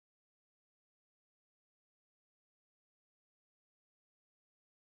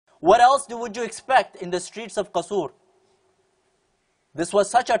What else would you expect in the streets of Qasoor? This was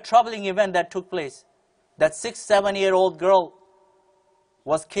such a troubling event that took place. That 6-7-year-old girl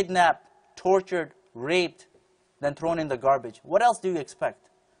was kidnapped, tortured, raped, then thrown in the garbage. What else do you expect?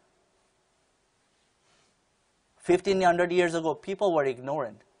 1500 years ago, people were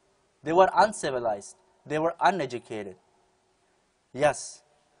ignorant. They were uncivilized. They were uneducated. Yes,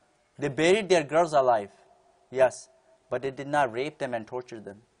 they buried their girls alive. Yes, but they did not rape them and torture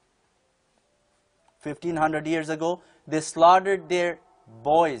them. 1500 years ago, they slaughtered their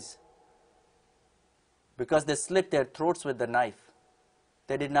boys because they slit their throats with the knife.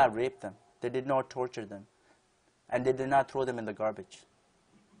 They did not rape them. They did not torture them. And they did not throw them in the garbage.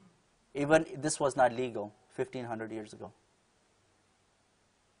 Even this was not legal 1500 years ago.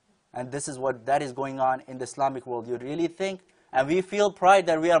 And this is what that is going on in the Islamic world. You really think, and we feel pride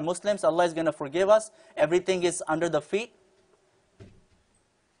that we are Muslims, Allah is going to forgive us, everything is under the feet?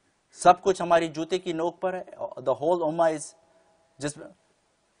 सब कुछ हमारी जूते की नोक पर है. The whole ummah is just.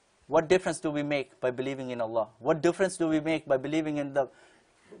 What difference do we make by believing in Allah? What difference do we make by believing in the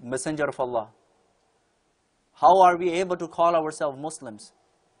Messenger of Allah? How are we able to call ourselves Muslims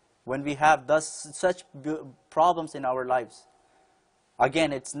when we have such problems in our lives?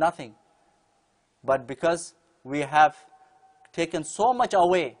 Again, it's nothing. But because we have taken so much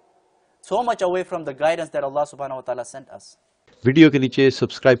away from the guidance that Allah subhanahu wa ta'ala sent us. Video के नीचे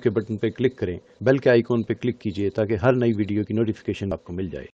subscribe के button पर click करें, bell के icon पर click कीजिए ताकि हर नई वीडियो की नोटिफिकेशन आपको मिल जाए.